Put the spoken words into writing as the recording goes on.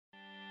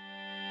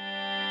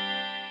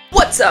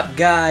What's up,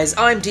 guys?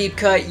 I'm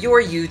Deepcut,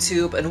 your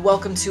YouTube, and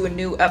welcome to a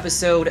new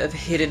episode of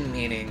Hidden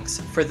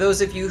Meanings. For those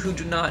of you who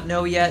do not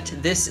know yet,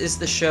 this is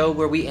the show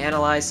where we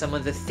analyze some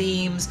of the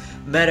themes,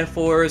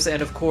 metaphors,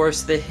 and of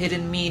course the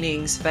hidden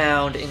meanings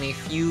found in a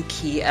few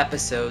key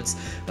episodes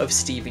of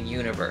Steven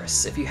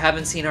Universe. If you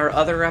haven't seen our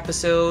other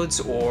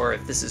episodes, or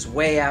if this is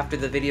way after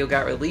the video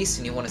got released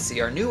and you want to see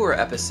our newer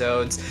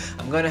episodes,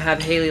 I'm going to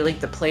have Hailey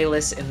link the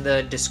playlist in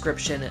the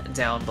description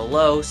down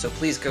below, so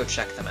please go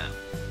check them out.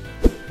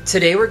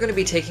 Today we're going to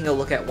be taking a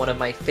look at one of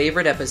my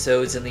favorite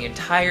episodes in the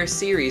entire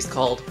series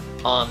called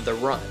On the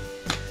Run.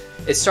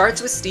 It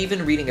starts with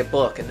Steven reading a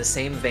book in the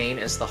same vein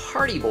as the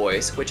Hardy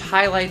Boys, which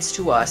highlights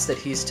to us that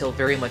he's still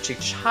very much a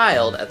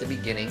child at the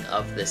beginning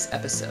of this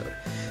episode.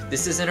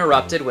 This is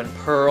interrupted when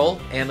Pearl,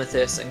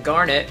 Amethyst, and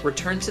Garnet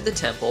return to the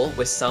temple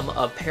with some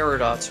of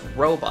Peridot's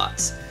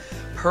robots.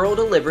 Pearl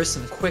delivers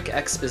some quick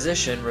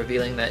exposition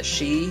revealing that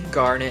she,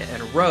 Garnet,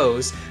 and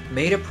Rose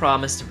made a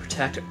promise to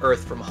protect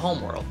Earth from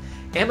Homeworld.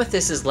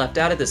 Amethyst is left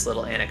out of this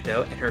little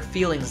anecdote, and her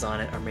feelings on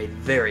it are made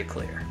very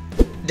clear.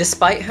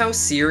 Despite how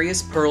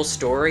serious Pearl's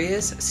story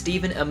is,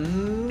 Steven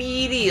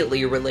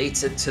immediately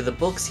relates it to the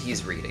books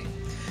he's reading.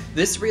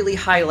 This really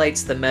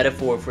highlights the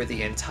metaphor for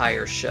the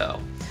entire show.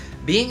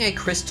 Being a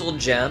crystal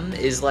gem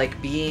is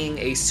like being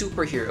a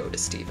superhero to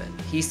Steven.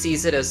 He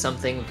sees it as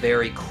something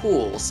very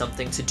cool,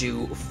 something to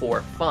do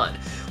for fun,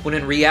 when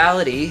in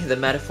reality, the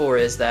metaphor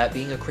is that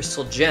being a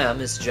crystal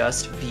gem is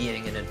just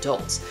being an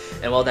adult.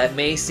 And while that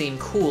may seem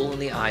cool in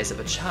the eyes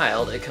of a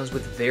child, it comes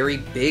with very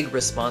big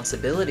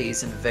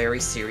responsibilities and very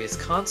serious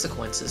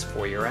consequences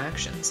for your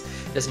actions.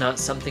 It's not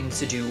something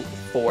to do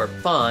for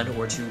fun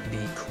or to be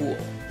cool.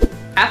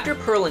 After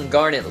Pearl and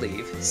Garnet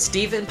leave,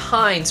 Steven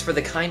pines for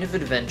the kind of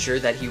adventure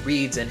that he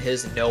reads in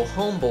his No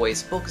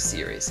Homeboys book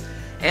series.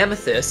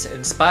 Amethyst,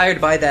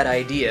 inspired by that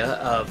idea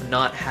of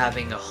not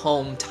having a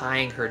home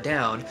tying her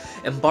down,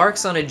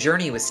 embarks on a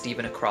journey with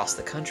Steven across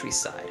the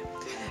countryside.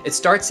 It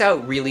starts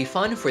out really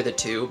fun for the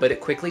two, but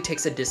it quickly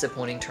takes a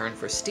disappointing turn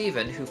for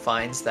Steven, who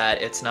finds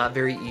that it's not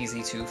very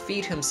easy to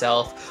feed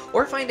himself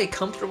or find a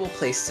comfortable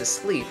place to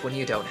sleep when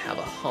you don't have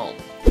a home.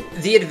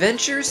 The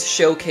adventures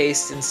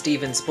showcased in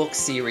Steven's book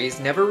series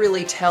never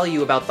really tell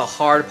you about the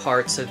hard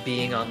parts of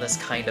being on this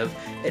kind of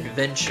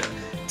adventure.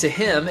 To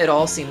him, it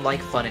all seemed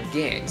like fun and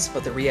games,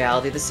 but the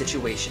reality of the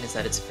situation is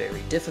that it's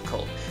very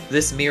difficult.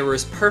 This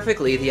mirrors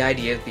perfectly the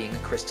idea of being a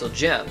crystal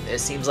gem. It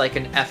seems like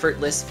an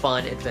effortless,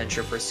 fun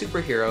adventure for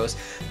superheroes,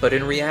 but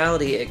in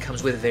reality, it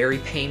comes with very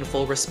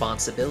painful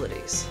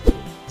responsibilities.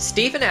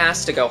 Steven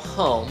asks to go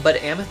home,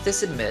 but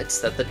Amethyst admits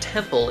that the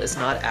temple is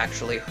not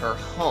actually her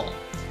home.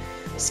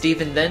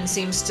 Steven then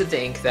seems to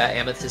think that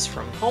Amethyst is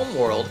from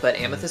Homeworld, but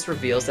Amethyst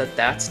reveals that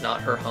that's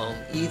not her home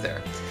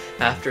either.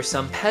 After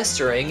some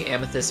pestering,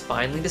 Amethyst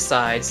finally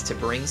decides to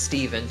bring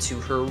Steven to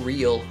her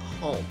real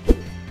home.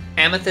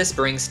 Amethyst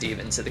brings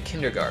Steven to the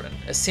kindergarten,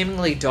 a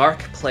seemingly dark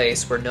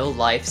place where no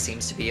life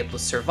seems to be able to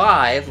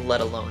survive,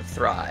 let alone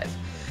thrive.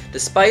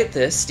 Despite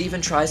this,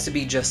 Steven tries to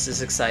be just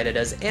as excited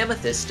as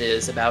Amethyst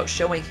is about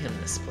showing him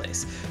this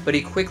place, but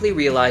he quickly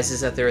realizes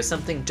that there is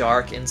something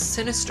dark and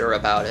sinister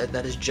about it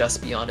that is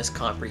just beyond his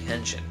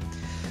comprehension.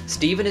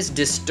 Steven is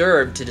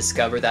disturbed to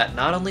discover that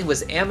not only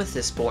was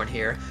Amethyst born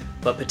here,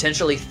 but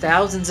potentially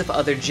thousands of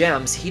other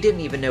gems he didn't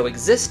even know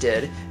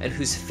existed, and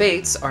whose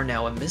fates are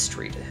now a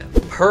mystery to him.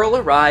 Pearl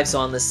arrives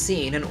on the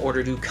scene in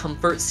order to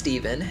comfort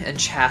Steven and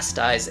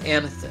chastise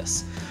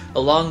Amethyst.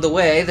 Along the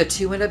way, the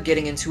two end up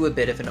getting into a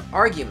bit of an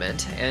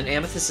argument, and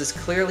Amethyst is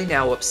clearly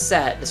now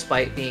upset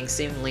despite being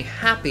seemingly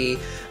happy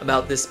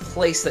about this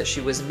place that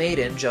she was made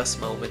in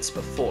just moments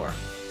before.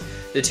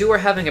 The two are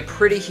having a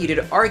pretty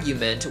heated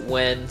argument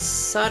when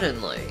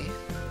suddenly...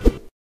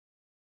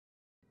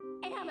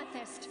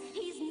 Amethyst,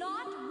 he's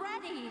not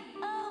ready!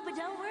 Oh, but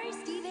don't worry,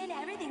 Steven,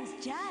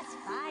 everything's just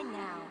fine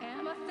now.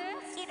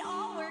 Amethyst? It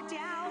all worked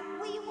out!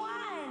 We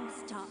won!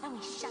 Stop, and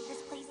we shut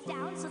this place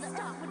down so the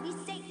Earth would be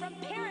safe from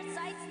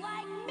parasites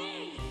like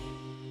me!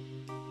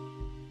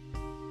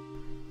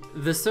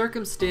 The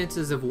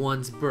circumstances of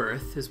one's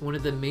birth is one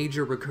of the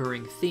major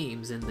recurring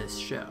themes in this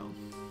show.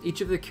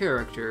 Each of the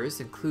characters,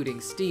 including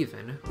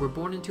Steven, were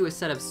born into a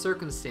set of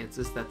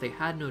circumstances that they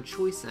had no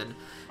choice in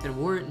and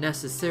weren't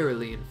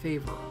necessarily in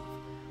favor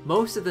of.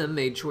 Most of them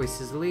made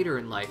choices later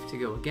in life to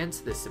go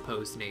against this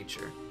supposed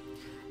nature.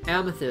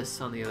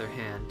 Amethyst, on the other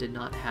hand, did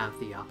not have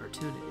the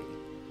opportunity.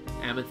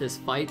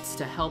 Amethyst fights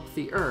to help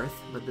the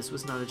Earth, but this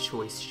was not a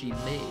choice she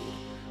made.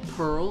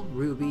 Pearl,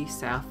 Ruby,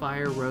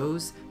 Sapphire,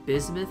 Rose,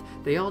 Bismuth,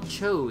 they all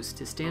chose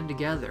to stand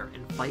together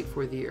and fight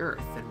for the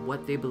Earth and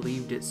what they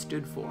believed it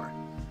stood for.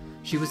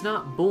 She was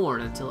not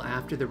born until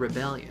after the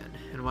rebellion,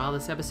 and while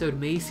this episode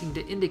may seem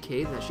to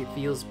indicate that she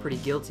feels pretty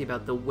guilty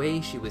about the way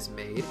she was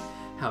made,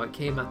 how it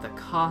came at the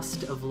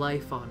cost of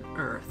life on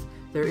Earth,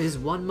 there is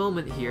one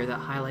moment here that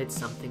highlights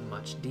something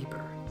much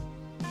deeper.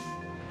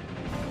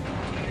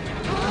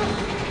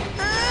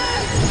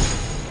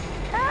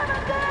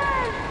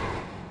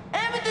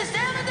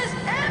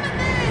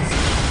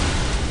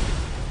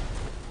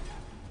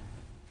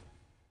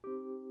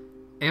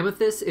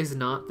 Amethyst is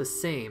not the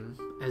same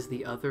as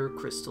the other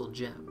crystal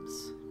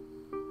gems.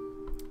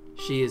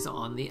 She is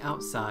on the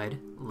outside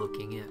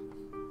looking in.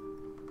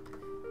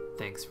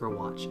 Thanks for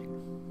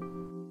watching.